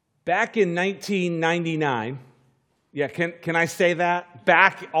Back in 1999, yeah, can I say that?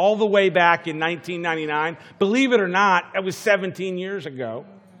 All the way back in 1999. Believe it or not, that was 17 years ago.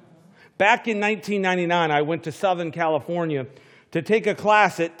 Back in 1999, I went to Southern California to take a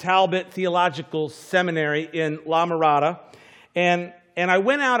class at Talbot Theological Seminary in La Mirada. And I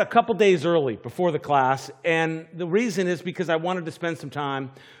went out a couple days early before the class, and the reason is because I wanted to spend some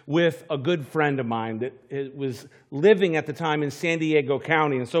time with a good friend of mine that was living at the time in San Diego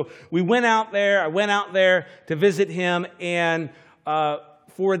County. And so we went out there. I went out there to visit him, and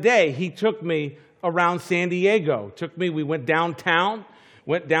for a day, he took me around San Diego. We went downtown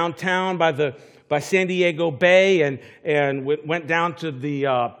by San Diego Bay, and went down to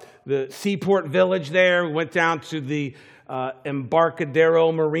the Seaport Village there. We went down to the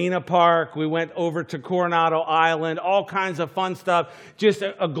Embarcadero Marina Park. We went over to Coronado Island, all kinds of fun stuff. Just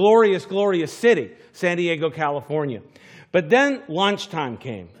a glorious, glorious city, San Diego, California. But then lunchtime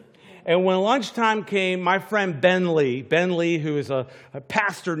came. And when lunchtime came, my friend Ben Lee, who is a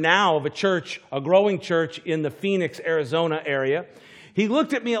pastor now of a growing church in the Phoenix, Arizona area, he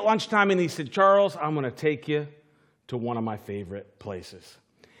looked at me at lunchtime and he said, "Charles, I'm going to take you to one of my favorite places."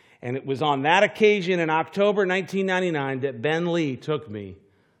 And it was on that occasion in October 1999 that Ben Lee took me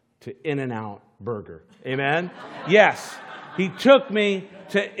to In-N-Out Burger. Amen? Yes, he took me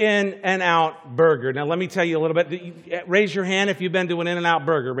to In-N-Out Burger. Now, let me tell you a little bit. Raise your hand if you've been to an In-N-Out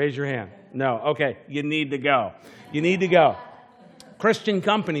Burger. Raise your hand. No. Okay. You need to go. You need to go. Christian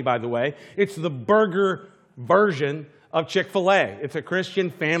company, by the way. It's the burger version of Chick-fil-A. It's a Christian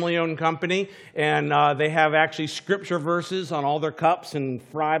family-owned company, and they have actually scripture verses on all their cups and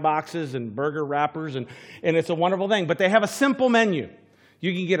fry boxes and burger wrappers, and it's a wonderful thing. But they have a simple menu.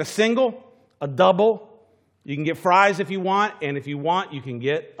 You can get a single, a double, you can get fries if you want, and if you want, you can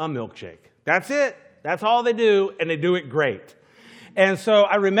get a milkshake. That's it. That's all they do, and they do it great. And so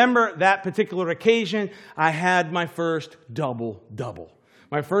I remember that particular occasion, I had my first double-double.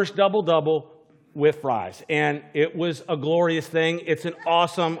 My first double-double with fries. And it was a glorious thing. It's an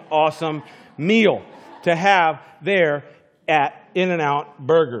awesome, awesome meal to have there at In-N-Out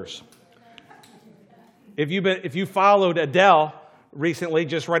Burgers. If you followed Adele recently,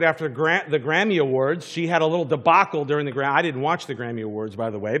 just right after the Grammy Awards, she had a little debacle during the Grammy. I didn't watch the Grammy Awards, by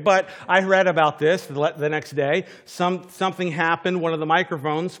the way, but I read about this the next day. Something happened. One of the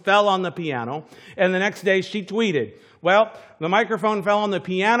microphones fell on the piano, and the next day she tweeted, "Well, the microphone fell on the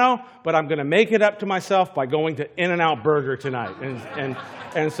piano, but I'm going to make it up to myself by going to In-N-Out Burger tonight."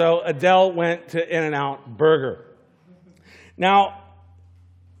 And so Adele went to In-N-Out Burger. Now,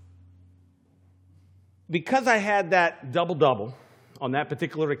 because I had that double-double on that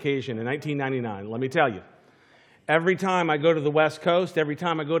particular occasion in 1999, let me tell you, every time I go to the West Coast, every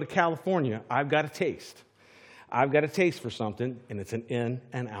time I go to California, I've got a taste. I've got a taste for something, and it's an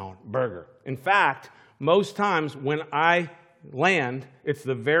In-N-Out Burger. In fact, most times when I land, it's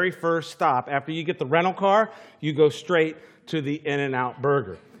the very first stop. After you get the rental car, you go straight to the In-N-Out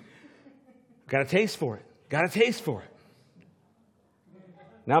Burger. Got a taste for it. Got a taste for it.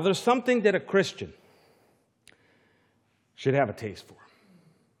 Now, there's something that a Christian should have a taste for.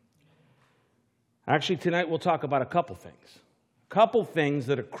 Actually, tonight we'll talk about a couple things. A couple things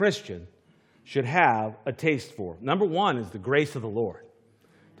that a Christian should have a taste for. Number one is the grace of the Lord.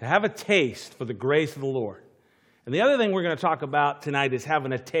 To have a taste for the grace of the Lord. And the other thing we're going to talk about tonight is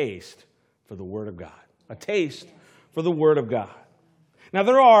having a taste for the Word of God. A taste for the Word of God. Now,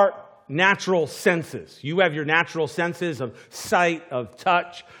 there are natural senses. You have your natural senses of sight, of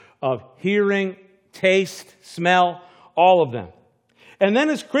touch, of hearing, taste, smell, all of them. And then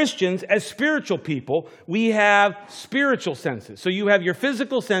as Christians, as spiritual people, we have spiritual senses. So you have your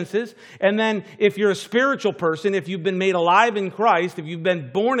physical senses, and then if you're a spiritual person, if you've been made alive in Christ, if you've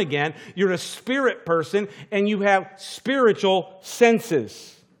been born again, you're a spirit person, and you have spiritual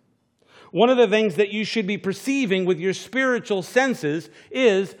senses. One of the things that you should be perceiving with your spiritual senses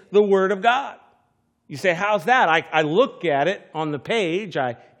is the Word of God. You say, how's that? I look at it on the page,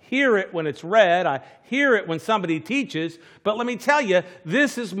 I hear it when it's read, I hear it when somebody teaches, but let me tell you,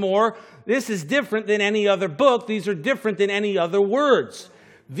 this is different than any other book. These are different than any other words.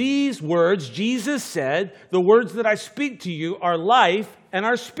 These words, Jesus said, the words that I speak to you are life and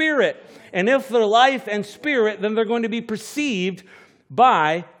are spirit. And if they're life and spirit, then they're going to be perceived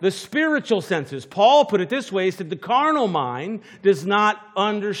by the spiritual senses. Paul put it this way, he said, the carnal mind does not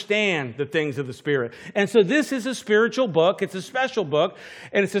understand the things of the Spirit. And so this is a spiritual book, it's a special book,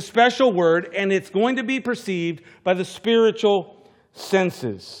 and it's a special word, and it's going to be perceived by the spiritual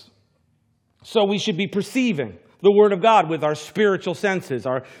senses. So we should be perceiving the Word of God with our spiritual senses,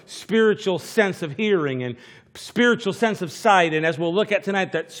 our spiritual sense of hearing and spiritual sense of sight, and as we'll look at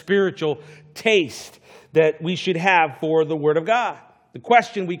tonight, that spiritual taste that we should have for the Word of God. The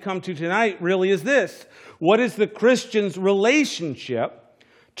question we come to tonight really is this: what is the Christian's relationship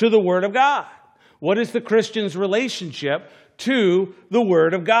to the Word of God? What is the Christian's relationship to the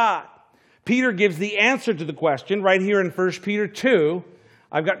Word of God? Peter gives the answer to the question right here in 1 Peter 2.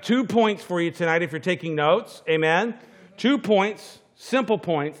 I've got 2 points for you tonight if you're taking notes. Amen? 2 points, simple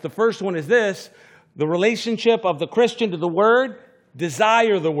points. The first one is this: the relationship of the Christian to the Word.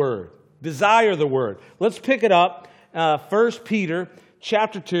 Desire the Word. Desire the Word. Let's pick it up. 1 Peter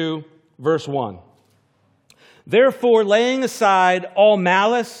chapter 2, verse 1. Therefore, laying aside all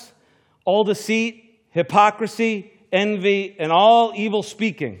malice, all deceit, hypocrisy, envy, and all evil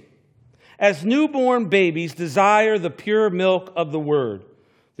speaking, as newborn babies desire the pure milk of the Word,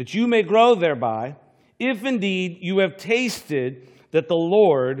 that you may grow thereby, if indeed you have tasted that the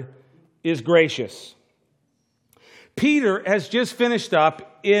Lord is gracious. Peter has just finished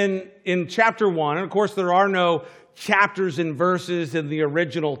up in chapter 1. And of course, there are no chapters and verses in the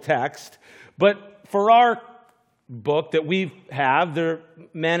original text. But for our book that we have,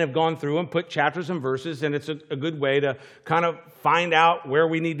 men have gone through and put chapters and verses, and it's a good way to kind of find out where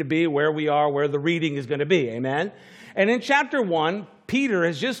we need to be, where we are, where the reading is going to be. Amen? And in chapter 1, Peter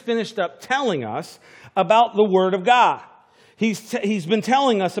has just finished up telling us about the Word of God. He's been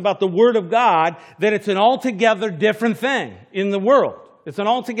telling us about the Word of God, that it's an altogether different thing in the world. It's an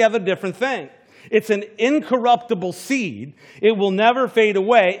altogether different thing. It's an incorruptible seed. It will never fade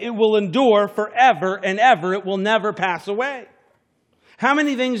away. It will endure forever and ever. It will never pass away. How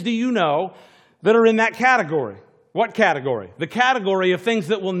many things do you know that are in that category? What category? The category of things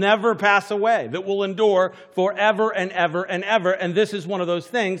that will never pass away, that will endure forever and ever and ever. And this is one of those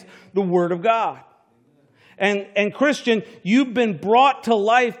things, the Word of God. And Christian, you've been brought to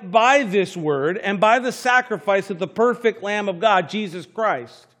life by this Word and by the sacrifice of the perfect Lamb of God, Jesus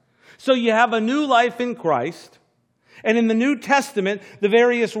Christ. So you have a new life in Christ. And in the New Testament, the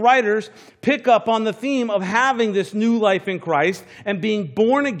various writers pick up on the theme of having this new life in Christ and being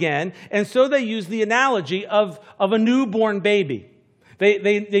born again. And so they use the analogy of a newborn baby.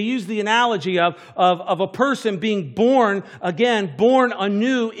 They use the analogy of a person being born again, born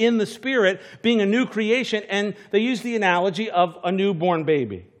anew in the Spirit, being a new creation, and they use the analogy of a newborn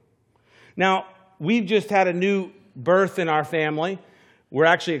baby. Now, we've just had a new birth in our family. We're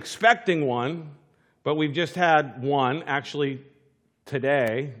actually expecting one, but we've just had one actually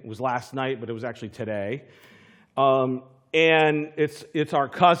today. It was last night, but it was actually today. And it's our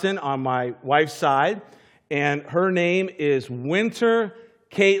cousin on my wife's side. And her name is Winter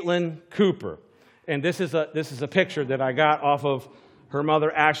Caitlin Cooper. And this is a picture that I got off of her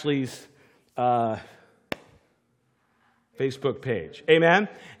mother Ashley's Facebook page. Amen?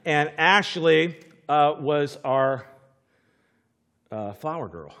 And Ashley was our flower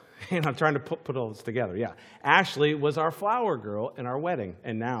girl. And I'm trying to put all this together. Yeah. Ashley was our flower girl in our wedding.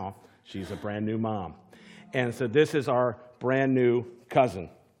 And now she's a brand new mom. And so this is our brand new cousin.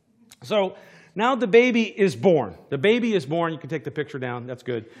 So now the baby is born. The baby is born. You can take the picture down. That's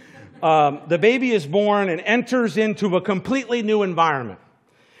good. The baby is born and enters into a completely new environment.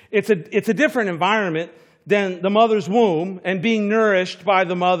 It's a different environment than the mother's womb and being nourished by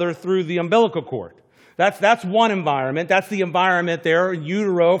the mother through the umbilical cord. That's one environment. That's the environment there in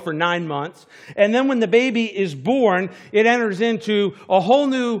utero for 9 months. And then when the baby is born, it enters into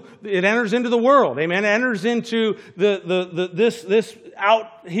the world. Amen. It enters into this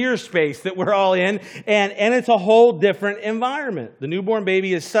out here space that we're all in. And it's a whole different environment. The newborn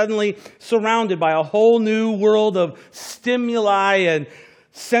baby is suddenly surrounded by a whole new world of stimuli and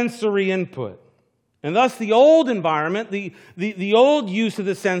sensory input. And thus the old environment, the old use of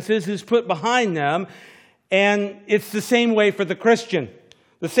the senses is put behind them. And it's the same way for the Christian.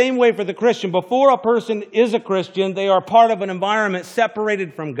 The same way for the Christian. Before a person is a Christian, they are part of an environment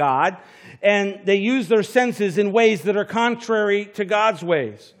separated from God. And they use their senses in ways that are contrary to God's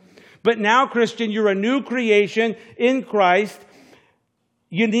ways. But now, Christian, you're a new creation in Christ.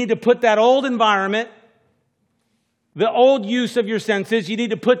 You need to put that old environment, the old use of your senses, you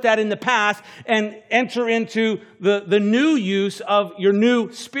need to put that in the past and enter into the new use of your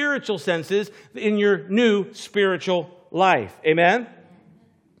new spiritual senses in your new spiritual life. Amen?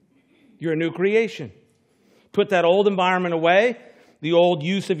 You're a new creation. Put that old environment away, the old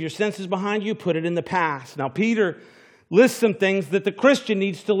use of your senses behind you, put it in the past. Now, Peter lists some things that the Christian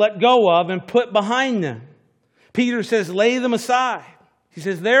needs to let go of and put behind them. Peter says, lay them aside. He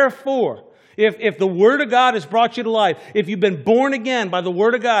says, therefore, if the Word of God has brought you to life, if you've been born again by the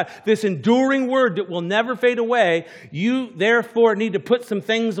Word of God, this enduring Word that will never fade away, you therefore need to put some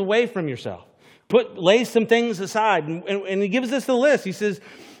things away from yourself. lay some things aside. And he gives us the list. He says,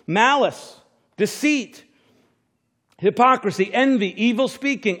 malice, deceit, hypocrisy, envy, evil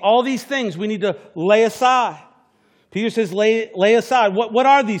speaking, all these things we need to lay aside. Peter says, lay aside. What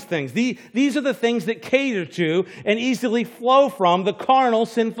are these things? These are the things that cater to and easily flow from the carnal,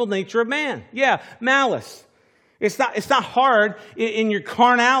 sinful nature of man. Yeah, malice. It's not hard in your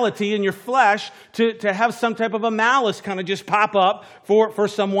carnality, in your flesh, to have some type of a malice kind of just pop up for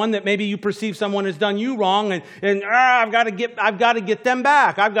someone that maybe you perceive someone has done you wrong, and I've got to get them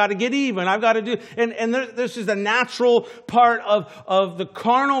back. I've got to get even. I've got to do, and this is a natural part of the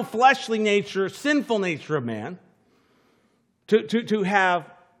carnal, fleshly nature, sinful nature of man, to have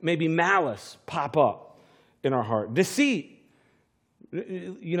maybe malice pop up in our heart. Deceit,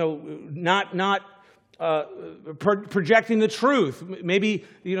 not projecting the truth. Maybe,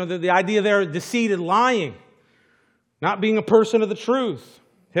 the idea there of deceit and lying. Not being a person of the truth.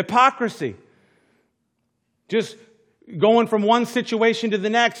 Hypocrisy. Just going from one situation to the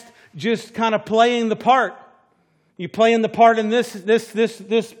next, just kind of playing the part. You playing the part in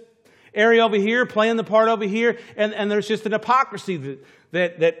this area over here, playing the part over here, and there's just an hypocrisy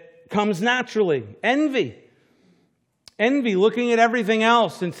that comes naturally. Envy, looking at everything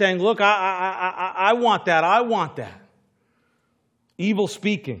else and saying, look, I want that, I want that. Evil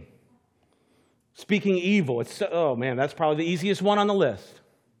speaking. Speaking evil. That's probably the easiest one on the list.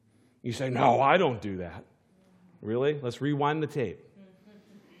 You say, no, I don't do that. Really? Let's rewind the tape.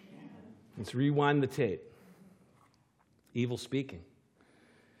 Evil speaking.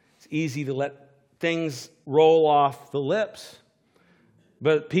 It's easy to let things roll off the lips.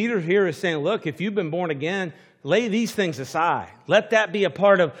 But Peter here is saying, look, if you've been born again, lay these things aside. Let that be a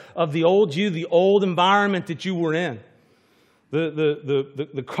part of the old you, the old environment that you were in.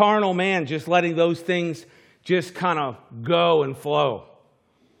 The carnal man, just letting those things just kind of go and flow.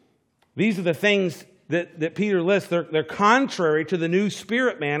 These are the things that Peter lists. They're contrary to the new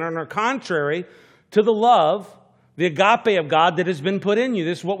spirit man, and are contrary to the love, the agape of God that has been put in you.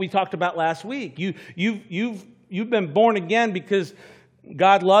 This is what we talked about last week. You've been born again because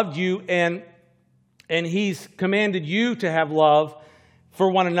God loved you, and He's commanded you to have love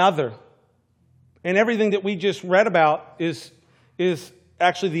for one another. And everything that we just read about is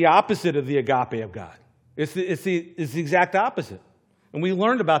actually the opposite of the agape of God. It's the exact opposite. And we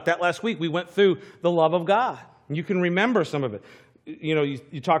learned about that last week. We went through the love of God. And you can remember some of it.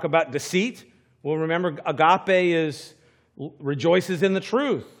 You talk about deceit. Well, remember, agape rejoices in the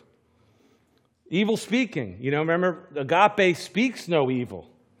truth. Evil speaking. Remember, agape speaks no evil.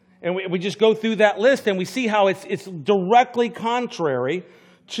 And we just go through that list, and we see how it's directly contrary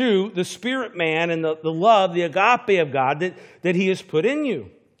to the spirit man and the love, the agape of God that He has put in you.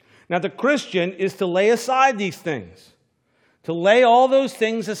 Now, the Christian is to lay aside these things. To lay all those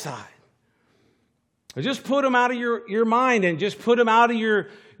things aside. Just put them out of your mind, and just put them out of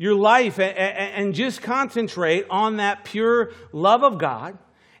your life, and just concentrate on that pure love of God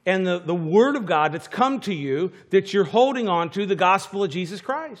and the Word of God that's come to you, that you're holding on to, the gospel of Jesus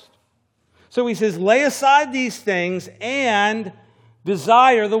Christ. So he says, lay aside these things and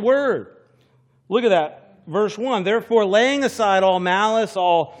desire the Word. Look at that. Verse 1, therefore laying aside all malice,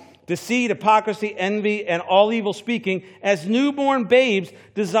 all deceit, hypocrisy, envy, and all evil speaking, as newborn babes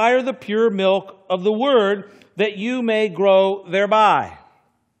desire the pure milk of the Word, that you may grow thereby.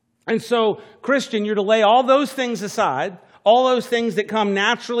 And so, Christian, you're to lay all those things aside, all those things that come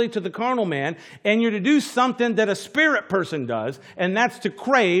naturally to the carnal man, and you're to do something that a spirit person does, and that's to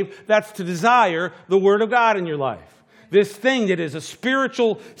crave, that's to desire the Word of God in your life. This thing that is a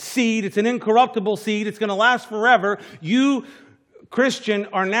spiritual seed, it's an incorruptible seed, it's going to last forever. You, Christian,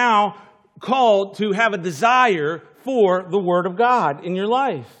 are now called to have a desire for the Word of God in your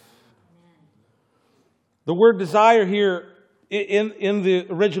life. The word desire here in the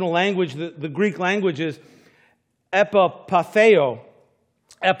original language, the Greek language, is epipatheo.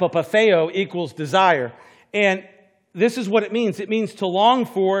 Epipatheo equals desire. And this is what it means. It means to long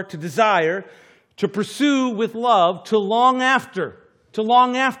for, to desire, to pursue with love, to long after,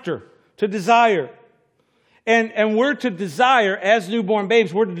 to desire. And we're to desire, as newborn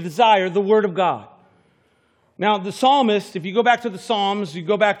babes, we're to desire the Word of God. Now, the psalmist, if you go back to the Psalms, you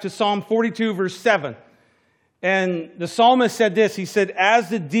go back to Psalm 42, verse 7. And the psalmist said this, he said, as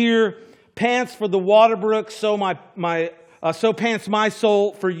the deer pants for the water brook, so so pants my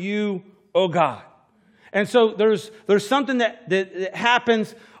soul for you, O God. And so there's something that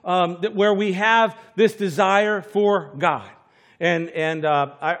happens where we have this desire for God. And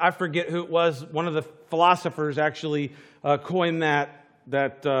I forget who it was. One of the philosophers actually coined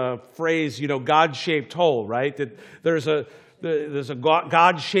that phrase, God-shaped hole, right? That there's There's a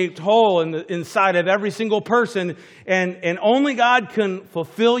God-shaped hole inside of every single person, and only God can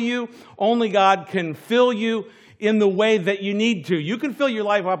fulfill you. Only God can fill you in the way that you need to. You can fill your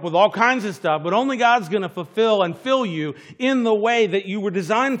life up with all kinds of stuff, but only God's going to fulfill and fill you in the way that you were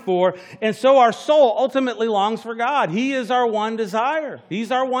designed for. And so our soul ultimately longs for God. He is our one desire.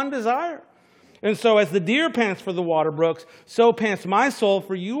 He's our one desire. And so as the deer pants for the water brooks, so pants my soul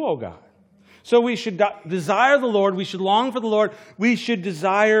for you, O God. So we should desire the Lord. We should long for the Lord. We should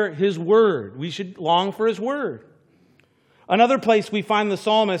desire His Word. We should long for His Word. Another place we find the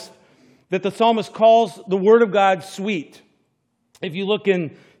psalmist calls the Word of God sweet. If you look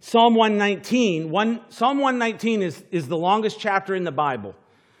in Psalm 119, Psalm 119 is the longest chapter in the Bible.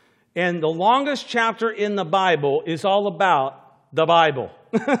 And the longest chapter in the Bible is all about the Bible.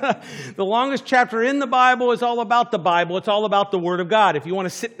 The longest chapter in the Bible is all about the Bible. It's all about the Word of God. If you want to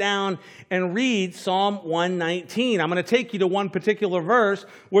sit down and read Psalm 119, I'm going to take you to one particular verse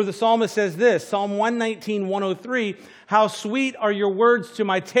where the psalmist says this, Psalm 119, 103, "How sweet are your words to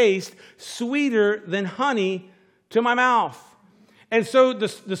my taste, sweeter than honey to my mouth." And so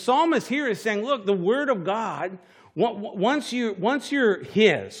the psalmist here is saying, look, the Word of God, once you're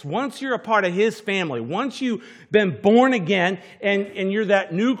His, once you're a part of His family, once you've been born again and you're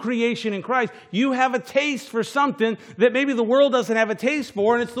that new creation in Christ, you have a taste for something that maybe the world doesn't have a taste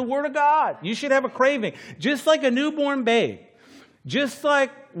for, and it's the Word of God. You should have a craving. Just like a newborn babe, just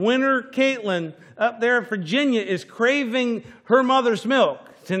like Winter Caitlin up there in Virginia is craving her mother's milk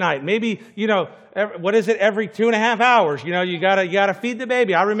tonight. Maybe, what is it, every 2.5 hours? You gotta feed the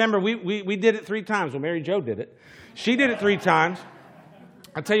baby. I remember we did it 3 times. Well, Mary Jo did it. She did it 3 times.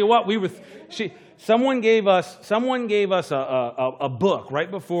 I'll tell you what, someone gave us a book right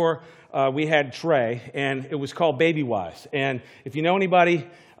before we had Trey, and it was called Baby Wise. And if you know anybody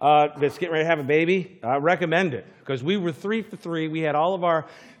that's getting ready to have a baby, I recommend it, because we were 3 for 3. We had all of our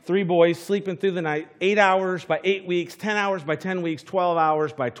 3 boys sleeping through the night, 8 hours by 8 weeks, 10 hours by 10 weeks, 12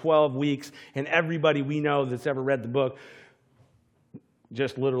 hours by 12 weeks, and everybody we know that's ever read the book,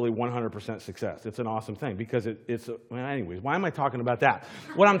 just literally 100% success. It's an awesome thing, because anyways, why am I talking about that?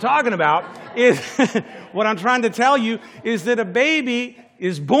 What I'm talking about is, what I'm trying to tell you is that a baby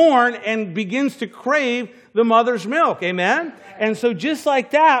is born and begins to crave the mother's milk. Amen? And so just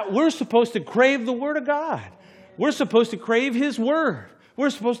like that, we're supposed to crave the Word of God. We're supposed to crave His Word. We're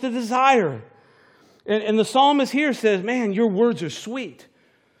supposed to desire it. And the psalmist here says, man, your words are sweet.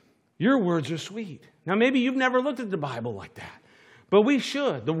 Your words are sweet. Now, maybe you've never looked at the Bible like that, but we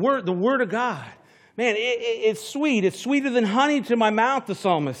should. The Word of God. Man, it's sweet. It's sweeter than honey to my mouth, the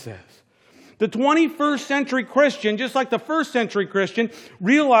psalmist says. The 21st century Christian, just like the first century Christian,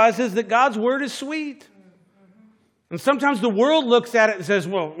 realizes that God's Word is sweet. And sometimes the world looks at it and says,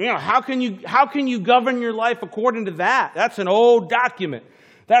 well, how can you govern your life according to that? That's an old document.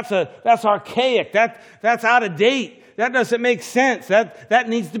 That's archaic. That's out of date. That doesn't make sense. That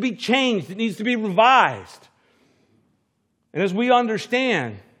needs to be changed. It needs to be revised. And as we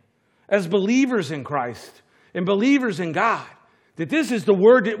understand, as believers in Christ and believers in God, that this is the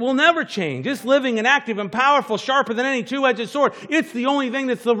Word that will never change. It's living and active and powerful, sharper than any two-edged sword. It's the only thing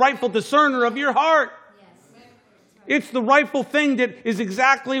that's the rightful discerner of your heart. It's the rightful thing that is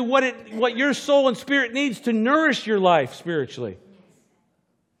exactly what your soul and spirit needs to nourish your life spiritually.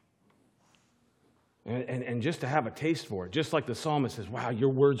 And just to have a taste for it. Just like the psalmist says, wow, your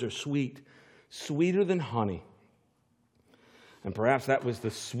words are sweet. Sweeter than honey. And perhaps that was the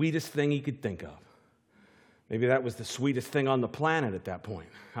sweetest thing he could think of. Maybe that was the sweetest thing on the planet at that point.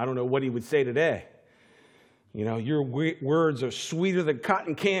 I don't know what he would say today. Your words are sweeter than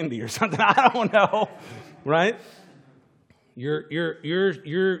cotton candy or something. I don't know. Right?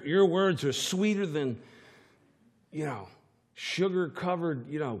 Your words are sweeter than, sugar-covered,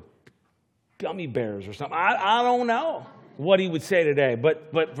 gummy bears or something. I don't know what he would say today.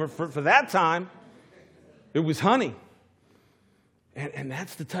 But for that time, it was honey. And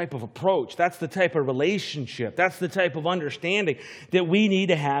that's the type of approach. That's the type of relationship. That's the type of understanding that we need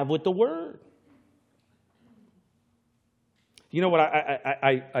to have with the Word. You know what?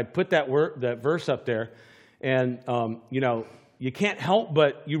 I put that verse up there. And, you can't help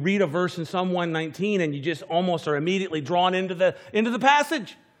but you read a verse in Psalm 119 and you just almost are immediately drawn into the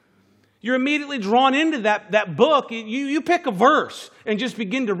passage. You're immediately drawn into that book. You pick a verse and just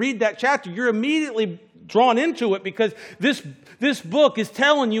begin to read that chapter. You're immediately drawn into it because this book is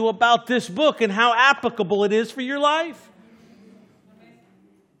telling you about this book and how applicable it is for your life.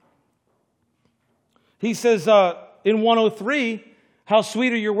 He says in 103, how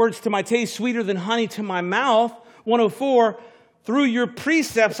sweet are your words to my taste, sweeter than honey to my mouth. 104, through your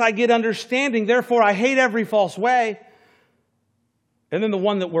precepts I get understanding, therefore I hate every false way. And then the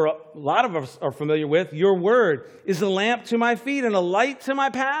one that a lot of us are familiar with, your word is a lamp to my feet and a light to my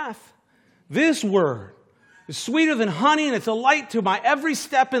path. This word is sweeter than honey, and it's a light to my every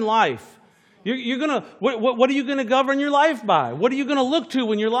step in life. What are you going to govern your life by? What are you going to look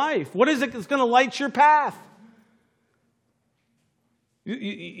to in your life? What is it that's going to light your path?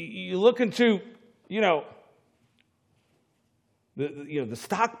 You look into, the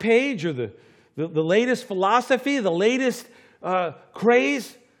stock page or the latest philosophy, the latest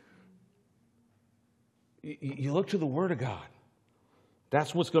craze. You look to the Word of God.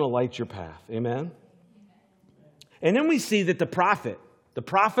 That's what's going to light your path. Amen? And then we see that the prophet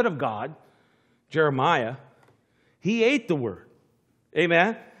of God, Jeremiah, he ate the Word.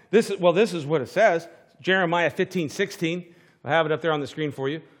 Amen? This is what it says. Jeremiah 15:16. I have it up there on the screen for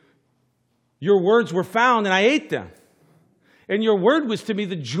you. Your words were found, and I ate them. And your word was to me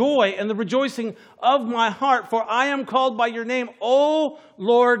the joy and the rejoicing of my heart, for I am called by your name, O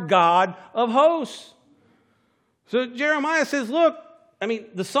Lord God of hosts. So Jeremiah says, look,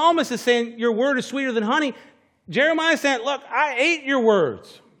 the psalmist is saying your word is sweeter than honey. Jeremiah is saying, look, I ate your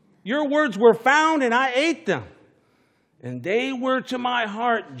words. Your words were found, and I ate them. And they were to my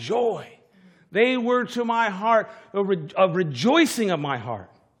heart joy. They were to my heart a rejoicing of my heart.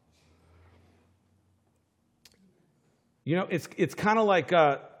 It's kind of like,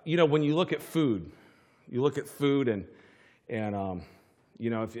 when you look at food. You look at food and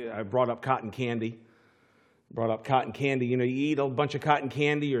if I brought up cotton candy. You eat a bunch of cotton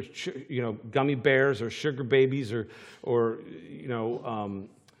candy or, gummy bears or sugar babies or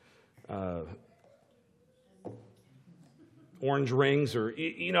orange rings or,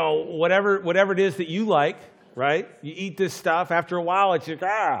 whatever it is that you like, right? You eat this stuff. After a while, it's like,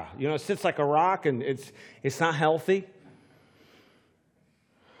 it sits like a rock and it's not healthy.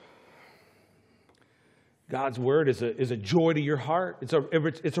 God's word is a joy to your heart. It's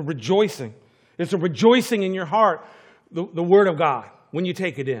a rejoicing. It's a rejoicing in your heart, the word of God, when you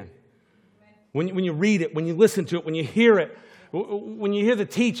take it in. When you read it, when you listen to it, when you hear it, when you hear the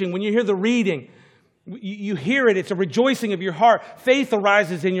teaching, when you hear the reading, you hear it. It's a rejoicing of your heart. Faith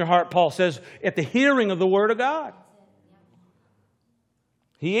arises in your heart, Paul says, at the hearing of the word of God.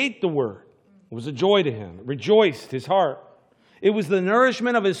 He ate the word. It was a joy to him. It rejoiced his heart. It was the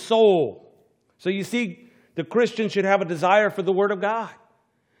nourishment of his soul. So you see, the Christian should have a desire for the word of God.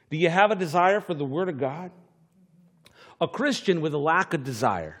 Do you have a desire for the word of God? A Christian with a lack of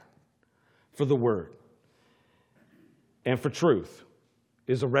desire for the word and for truth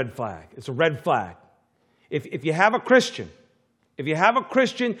is a red flag. It's a red flag. If you have a Christian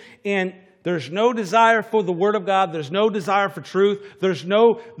and there's no desire for the word of God, there's no desire for truth, there's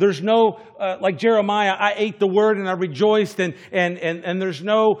no like Jeremiah, I ate the word and I rejoiced, and there's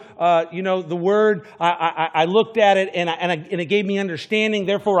no the word, I looked at it and it gave me understanding,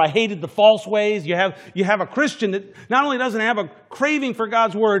 therefore I hated the false ways. You have a Christian that not only doesn't have a craving for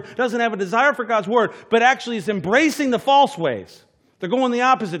God's word, doesn't have a desire for God's word, but actually is embracing the false ways. They're going the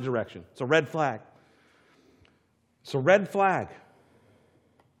opposite direction. It's a red flag. It's a red flag.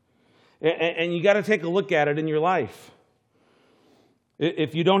 And you got to take a look at it in your life.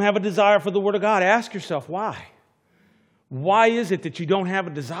 If you don't have a desire for the Word of God, ask yourself why. Why is it that you don't have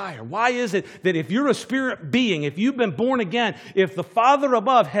a desire? Why is it that if you're a spirit being, if you've been born again, if the Father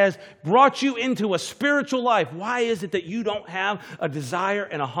above has brought you into a spiritual life, why is it that you don't have a desire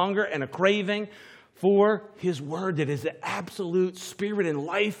and a hunger and a craving for His Word that is the absolute spirit and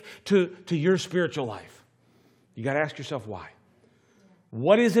life to your spiritual life? You got to ask yourself why.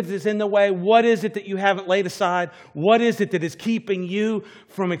 What is it that's in the way? What is it that you haven't laid aside? What is it that is keeping you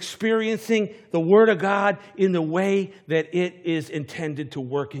from experiencing the Word of God in the way that it is intended to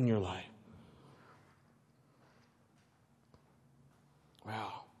work in your life?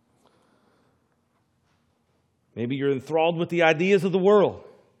 Wow. Maybe you're enthralled with the ideas of the world,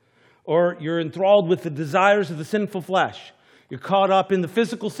 or you're enthralled with the desires of the sinful flesh. You're caught up in the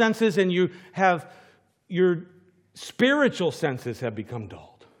physical senses, and you have your spiritual senses have become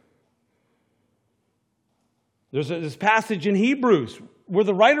dulled. There's this passage in Hebrews where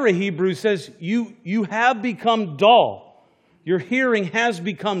the writer of Hebrews says, you have become dull. Your hearing has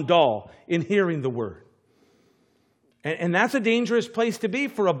become dull in hearing the word. And that's a dangerous place to be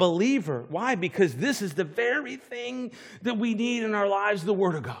for a believer. Why? Because this is the very thing that we need in our lives, the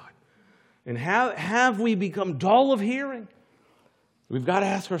Word of God. And have we become dull of hearing? We've got to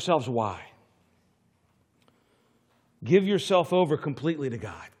ask ourselves why. Give yourself over completely to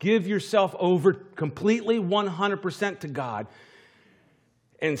God. Give yourself over completely 100% to God,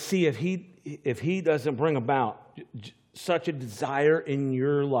 and see if He doesn't bring about such a desire in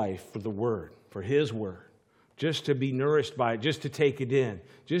your life for the Word, for His Word, just to be nourished by it, just to take it in,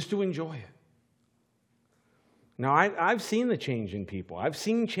 just to enjoy it. Now, I've seen the change in people. I've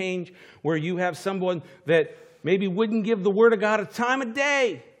seen change where you have someone that maybe wouldn't give the Word of God a time of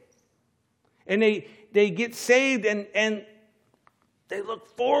day. And they get saved and they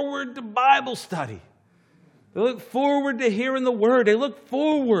look forward to Bible study. They look forward to hearing the Word. They look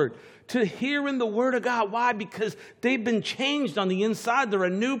forward to hearing the Word of God. Why? Because they've been changed on the inside. They're a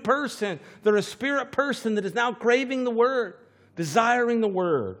new person. They're a spirit person that is now craving the Word, desiring the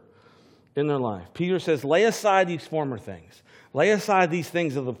Word in their life. Peter says, lay aside these former things. Lay aside these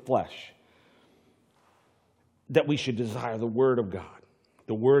things of the flesh, that we should desire the Word of God,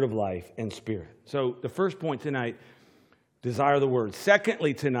 the Word of life and spirit. So the first point tonight, desire the Word.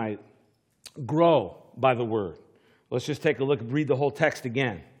 Secondly tonight, grow by the Word. Let's just take a look, read the whole text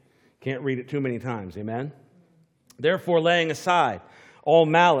again. Can't read it too many times, amen? Therefore, laying aside all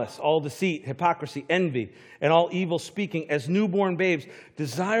malice, all deceit, hypocrisy, envy, and all evil speaking, as newborn babes,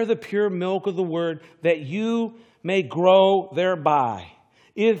 desire the pure milk of the Word, that you may grow thereby,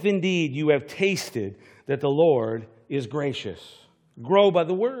 if indeed you have tasted that the Lord is gracious. Grow by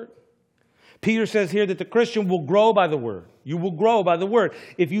the Word. Peter says here that the Christian will grow by the Word. You will grow by the Word.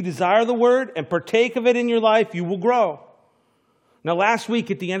 If you desire the Word and partake of it in your life, you will grow. Now, last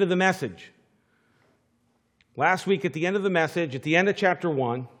week at the end of the message, at the end of chapter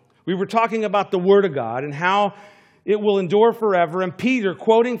 1, we were talking about the Word of God and how it will endure forever. And Peter,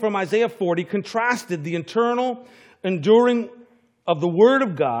 quoting from Isaiah 40, contrasted the eternal enduring of the Word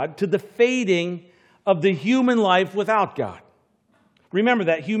of God to the fading of the human life without God. Remember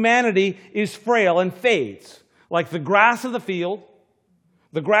that humanity is frail and fades, like the grass of the field.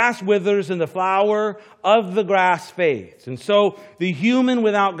 The grass withers and the flower of the grass fades. And so the human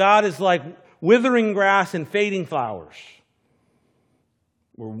without God is like withering grass and fading flowers.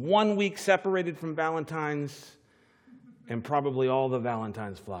 We're 1 week separated from Valentine's, and probably all the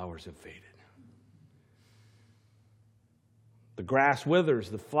Valentine's flowers have faded. The grass withers,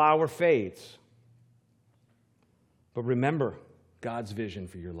 the flower fades. But remember God's vision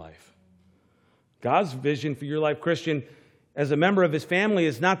for your life. God's vision for your life, Christian, as a member of His family,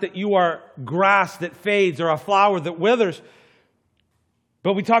 is not that you are grass that fades or a flower that withers.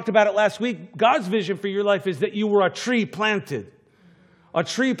 But we talked about it last week. God's vision for your life is that you were a tree planted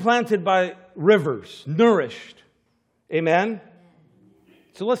by rivers, nourished. Amen?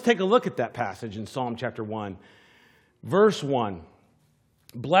 So let's take a look at that passage in Psalm chapter 1, verse 1.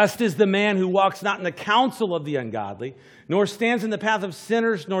 Blessed is the man who walks not in the counsel of the ungodly, nor stands in the path of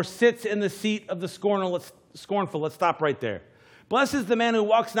sinners, nor sits in the seat of the scornful. Let's stop right there. Blessed is the man who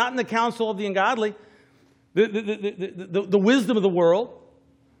walks not in the counsel of the ungodly, the wisdom of the world,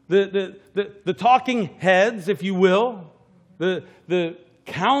 the talking heads, if you will, the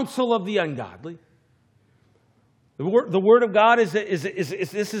counsel of the ungodly. The word of God this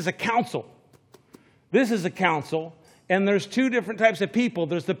is a counsel. This is a counsel. And there's two different types of people.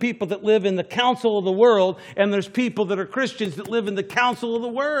 There's the people that live in the counsel of the world, and there's people that are Christians that live in the counsel of the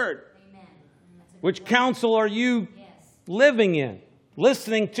Word. Amen. Which counsel are you living in,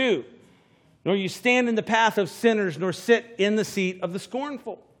 listening to? Nor you stand in the path of sinners, nor sit in the seat of the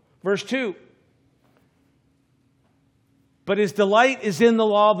scornful. Verse 2. But his delight is in the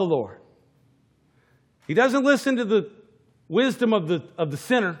law of the Lord. He doesn't listen to the wisdom of the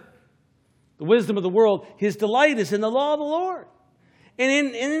sinner, the wisdom of the world. His delight is in the law of the Lord. And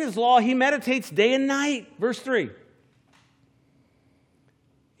in his law, he meditates day and night. Verse 3.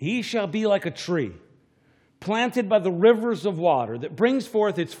 He shall be like a tree planted by the rivers of water, that brings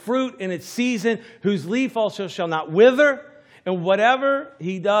forth its fruit in its season, whose leaf also shall not wither, and whatever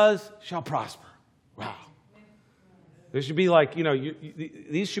he does shall prosper. Wow. This should be like,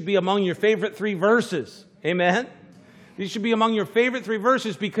 these should be among your favorite 3 verses. Amen? These should be among your favorite 3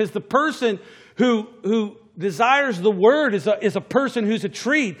 verses, because the person who desires the Word is a person who's a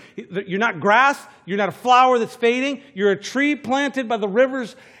tree. You're not grass. You're not a flower that's fading. You're a tree planted by the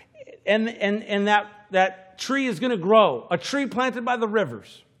rivers, and that tree is going to grow. A tree planted by the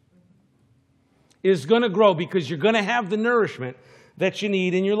rivers is going to grow, because you're going to have the nourishment that you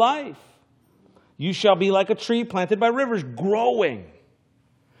need in your life. You shall be like a tree planted by rivers, growing.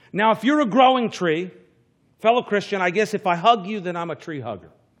 Now, if you're a growing tree, fellow Christian, I guess if I hug you, then I'm a tree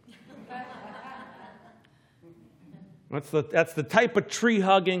hugger. That's the type of tree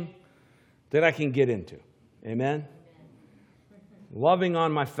hugging that I can get into. Amen? Loving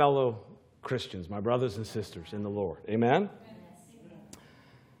on my fellow Christians, my brothers and sisters in the Lord. Amen?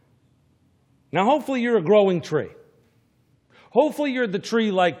 Now, hopefully you're a growing tree. Hopefully you're the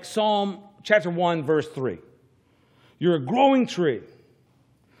tree like Psalm chapter 1, verse 3. You're a growing tree.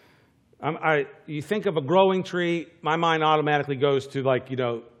 You think of a growing tree, my mind automatically goes to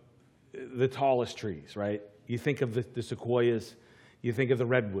the tallest trees, right? You think of the sequoias, you think of the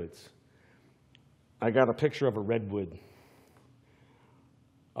redwoods. I got a picture of a redwood.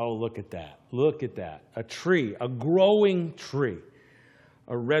 Oh, look at that. Look at that. A tree, a growing tree,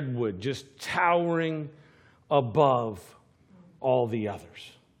 a redwood just towering above all the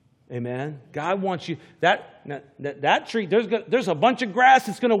others. Amen. God wants you, that tree, there's a bunch of grass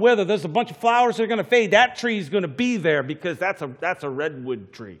that's going to wither. There's a bunch of flowers that are going to fade. That tree is going to be there because that's a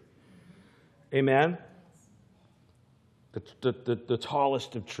redwood tree. Amen. The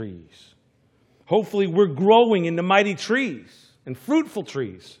tallest of trees. Hopefully we're growing into mighty trees and fruitful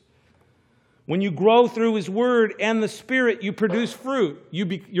trees. When you grow through His Word and the Spirit, you produce fruit.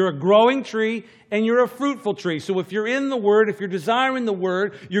 You're a growing tree and you're a fruitful tree. So if you're in the Word, if you're desiring the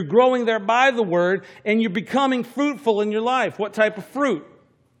Word, you're growing there by the Word, and you're becoming fruitful in your life. What type of fruit?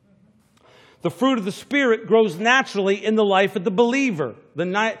 The fruit of the Spirit grows naturally in the life of the believer.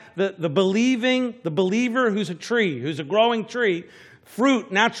 The believer who's a tree, who's a growing tree,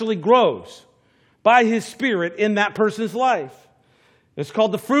 fruit naturally grows by His Spirit in that person's life. It's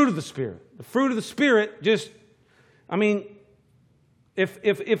called the fruit of the Spirit. The fruit of the Spirit if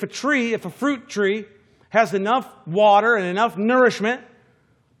a fruit tree has enough water and enough nourishment,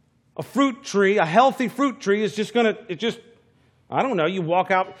 a healthy fruit tree is just going to, I don't know, you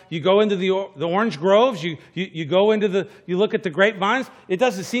walk out, you go into the orange groves, you look at the grapevines, it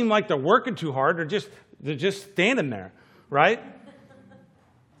doesn't seem like they're working too hard, they're just standing there, right?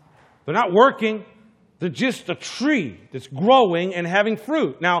 They're not working. They're just a tree that's growing and having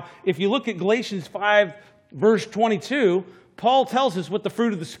fruit. Now, if you look at Galatians 5, verse 22, Paul tells us what the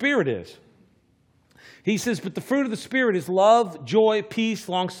fruit of the Spirit is. He says, but the fruit of the Spirit is love, joy, peace,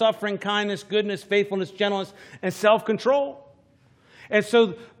 long-suffering, kindness, goodness, faithfulness, gentleness, and self-control. And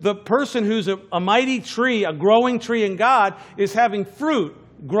so the person who's a mighty tree, a growing tree in God, is having fruit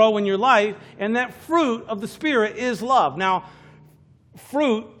grow in your life, and that fruit of the Spirit is love. Now,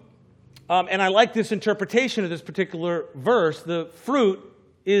 fruit... and I like this interpretation of this particular verse. The fruit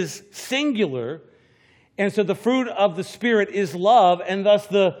is singular, and so the fruit of the Spirit is love, and thus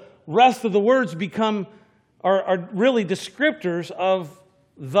the rest of the words are really descriptors of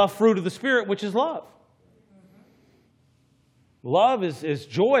the fruit of the Spirit, which is love. Love is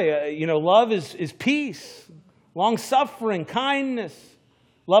joy. Love is peace, long-suffering, kindness,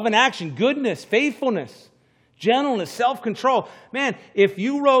 love in action, goodness, faithfulness, gentleness, self-control. Man, if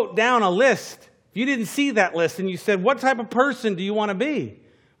you wrote down a list, if you didn't see that list and you said, what type of person do you want to be?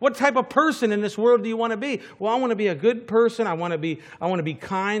 What type of person in this world do you want to be? Well, I want to be a good person. I want to be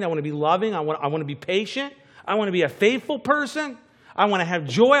kind. I want to be loving. I want to be patient. I want to be a faithful person. I want to have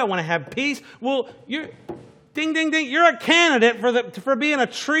joy. I want to have peace. Well, you're ding, ding, ding. You're a candidate for being a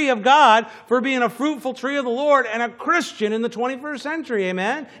tree of God, for being a fruitful tree of the Lord, and a Christian in the 21st century,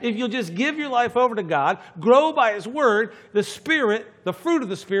 amen? If you'll just give your life over to God, grow by His Word, the Spirit, the fruit of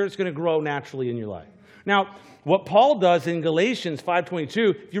the Spirit is going to grow naturally in your life. Now, what Paul does in Galatians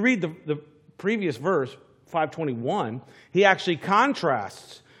 5:22, if you read the previous verse, 5:21, he actually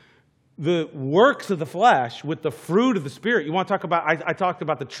contrasts the works of the flesh with the fruit of the Spirit. You want to talk about, I talked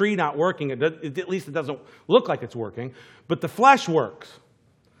about the tree not working. At least it doesn't look like it's working. But the flesh works.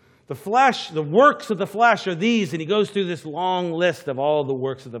 The works of the flesh are these. And he goes through this long list of all the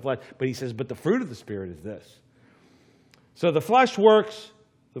works of the flesh. But he says, but the fruit of the Spirit is this. So the flesh works.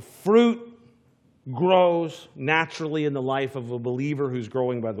 The fruit grows naturally in the life of a believer who's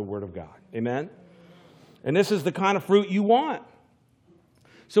growing by the Word of God. Amen? And this is the kind of fruit you want.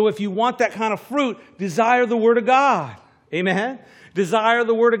 So if you want that kind of fruit, desire the Word of God. Amen? Desire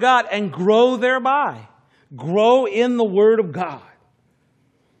the Word of God and grow thereby. Grow in the Word of God.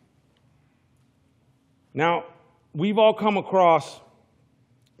 Now, we've all come across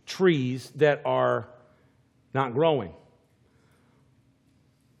trees that are not growing.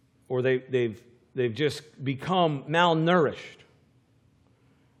 Or they've just become malnourished.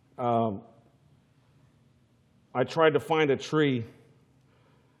 I tried to find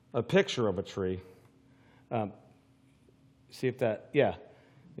a picture of a tree. See if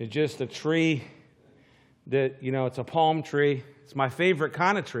it's just a tree that, it's a palm tree. It's my favorite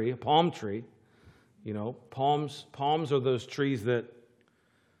kind of tree, a palm tree. Palms are those trees that,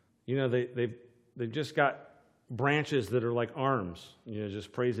 they've just got branches that are like arms,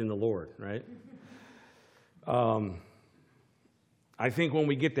 just praising the Lord, right? I think when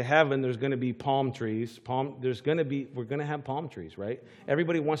we get to heaven, there's going to be palm trees. We're going to have palm trees, right?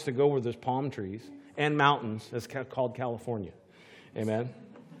 Everybody wants to go where there's palm trees and mountains. That's called California. Amen.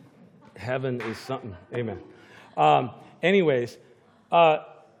 Heaven is something. Amen.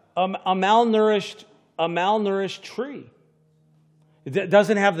 a malnourished tree. It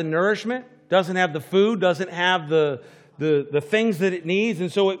doesn't have the nourishment, doesn't have the food, doesn't have the things that it needs,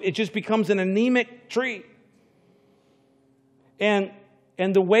 and so it just becomes an anemic tree. And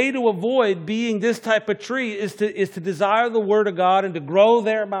the way to avoid being this type of tree is to desire the Word of God and to grow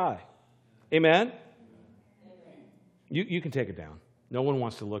thereby. Amen? You can take it down. No one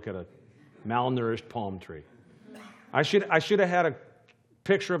wants to look at a malnourished palm tree. I should have had a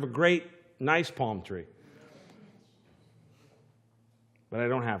picture of a great, nice palm tree. But I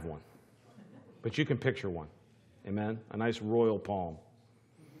don't have one. But you can picture one. Amen? A nice royal palm.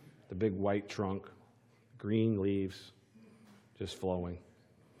 The big white trunk, green leaves, just flowing.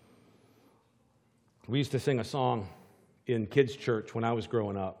 We used to sing a song in kids' church when I was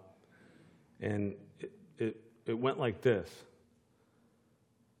growing up. And it went like this.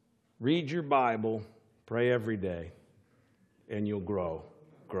 Read your Bible, pray every day, and you'll grow,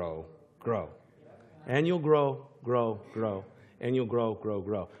 grow, grow. And you'll grow, grow, grow. And you'll grow, grow,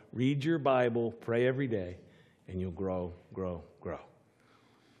 grow. Read your Bible, pray every day, and you'll grow, grow, grow.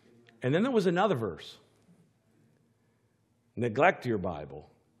 And then there was another verse. Neglect your Bible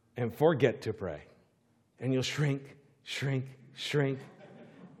and forget to pray. And you'll shrink, shrink, shrink.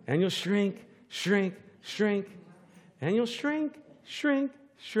 And you'll shrink, shrink, shrink. And you'll shrink, shrink,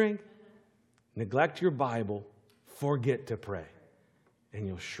 shrink. Neglect your Bible, forget to pray. And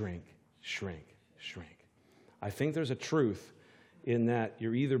you'll shrink, shrink, shrink. I think there's a truth in that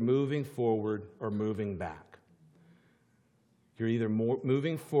you're either moving forward or moving back. You're either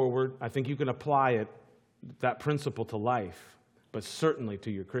moving forward. I think you can apply that principle to life, but certainly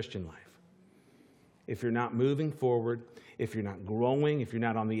to your Christian life. If you're not moving forward, if you're not growing, if you're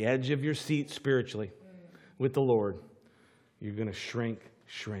not on the edge of your seat spiritually with the Lord, you're going to shrink,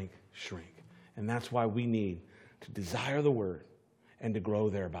 shrink, shrink. And that's why we need to desire the Word and to grow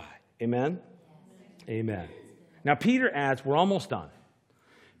thereby. Amen? Amen. Now, Peter adds, we're almost done.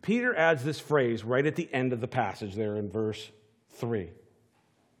 Peter adds this phrase right at the end of the passage there in verse 3.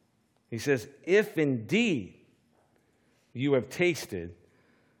 He says, if indeed you have tasted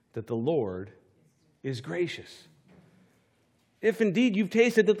that the Lord is gracious. If indeed you've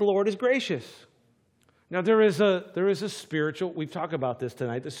tasted that the Lord is gracious. Now, there is a spiritual, we've talked about this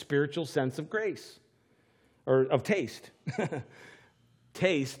tonight, the spiritual sense of grace, or of taste.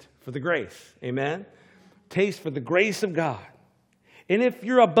 Taste for the grace. Amen? Taste for the grace of God. And if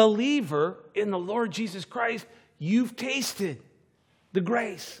you're a believer in the Lord Jesus Christ, you've tasted the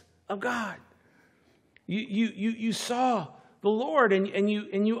grace of God. You saw the Lord and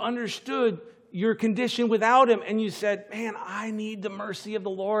you understood your condition without Him, and you said, man, I need the mercy of the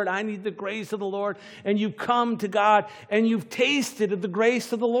Lord. I need the grace of the Lord. And you come to God and you've tasted of the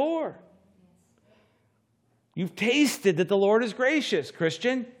grace of the Lord. You've tasted that the Lord is gracious,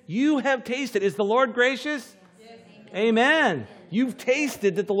 Christian. You have tasted. Is the Lord gracious? Yes. Amen. You've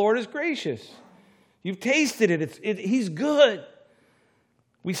tasted that the Lord is gracious. You've tasted it. He's good.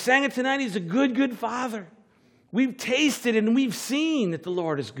 We sang it tonight. He's a good, good Father. We've tasted and we've seen that the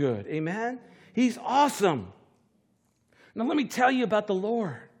Lord is good. Amen. He's awesome. Now let me tell you about the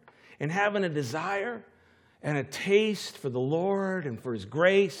Lord and having a desire and a taste for the Lord and for His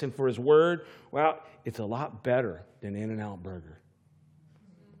grace and for His Word. Well, it's a lot better than In-N-Out Burger.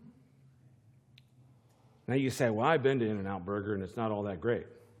 Now you say, well, I've been to In-N-Out Burger and it's not all that great.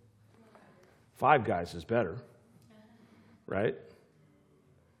 Five Guys is better, right?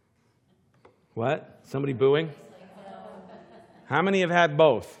 What? Somebody booing? How many have had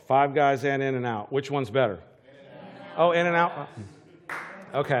both? Five Guys and In-N-Out. Which one's better? Oh, In-N-Out?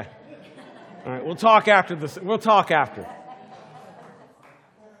 Okay. All right, we'll talk after this. We'll talk after.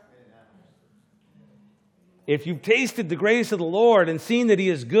 If you've tasted the grace of the Lord and seen that He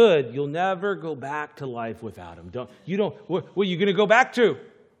is good, you'll never go back to life without Him. What are you going to go back to?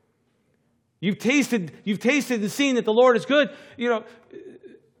 You've tasted and seen that the Lord is good. You know,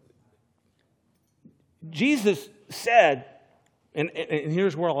 Jesus said, and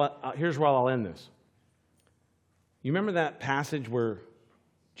here's where I'll end this. You remember that passage where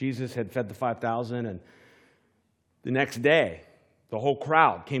Jesus had fed the 5,000, and the next day, the whole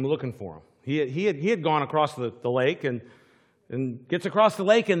crowd came looking for Him. He had gone across the lake and gets across the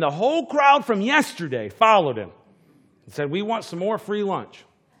lake, and the whole crowd from yesterday followed Him and said, we want some more free lunch.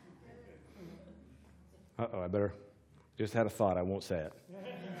 Uh-oh, I better, just had a thought, I won't say it.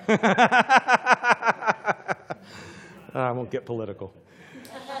 I won't get political.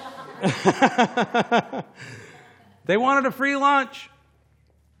 They wanted a free lunch.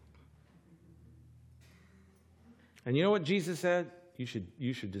 And you know what Jesus said? You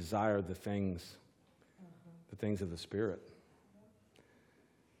should desire the things of the Spirit.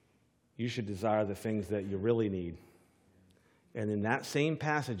 you should desire the things that you really need. And in that same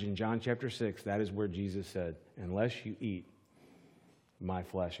passage in John chapter 6, that is where Jesus said, unless you eat my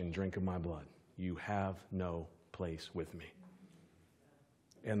flesh and drink of my blood, you have no place with me.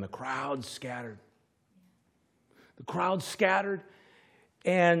 And the crowd scattered. The crowd scattered,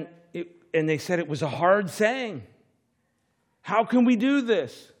 and they said it was a hard saying. How can we do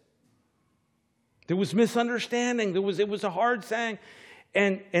this? There was misunderstanding. It was a hard saying.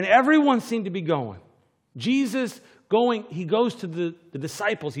 And everyone seemed to be going. Jesus going, he goes to the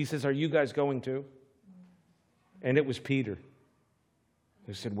disciples. He says, are you guys going too? And it was Peter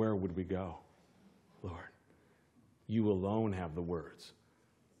who said, where would we go? Lord, you alone have the words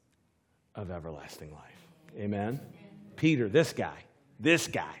of everlasting life. Amen? Peter, this guy, this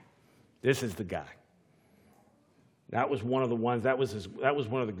is the guy. That was one of the ones, that was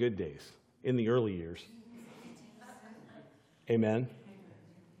one of the good days in the early years. Amen?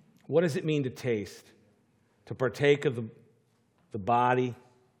 What does it mean to taste? To partake of the body,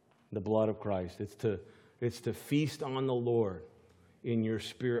 the blood of Christ. It's to feast on the Lord in your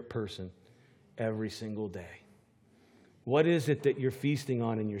spirit person every single day. What is it that you're feasting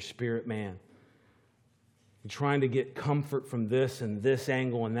on in your spirit man? You're trying to get comfort from this and this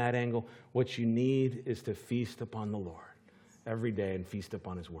angle and that angle. What you need is to feast upon the Lord every day and feast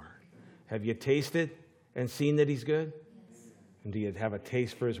upon His Word. Have you tasted and seen that He's good? And do you have a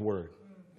taste for His Word?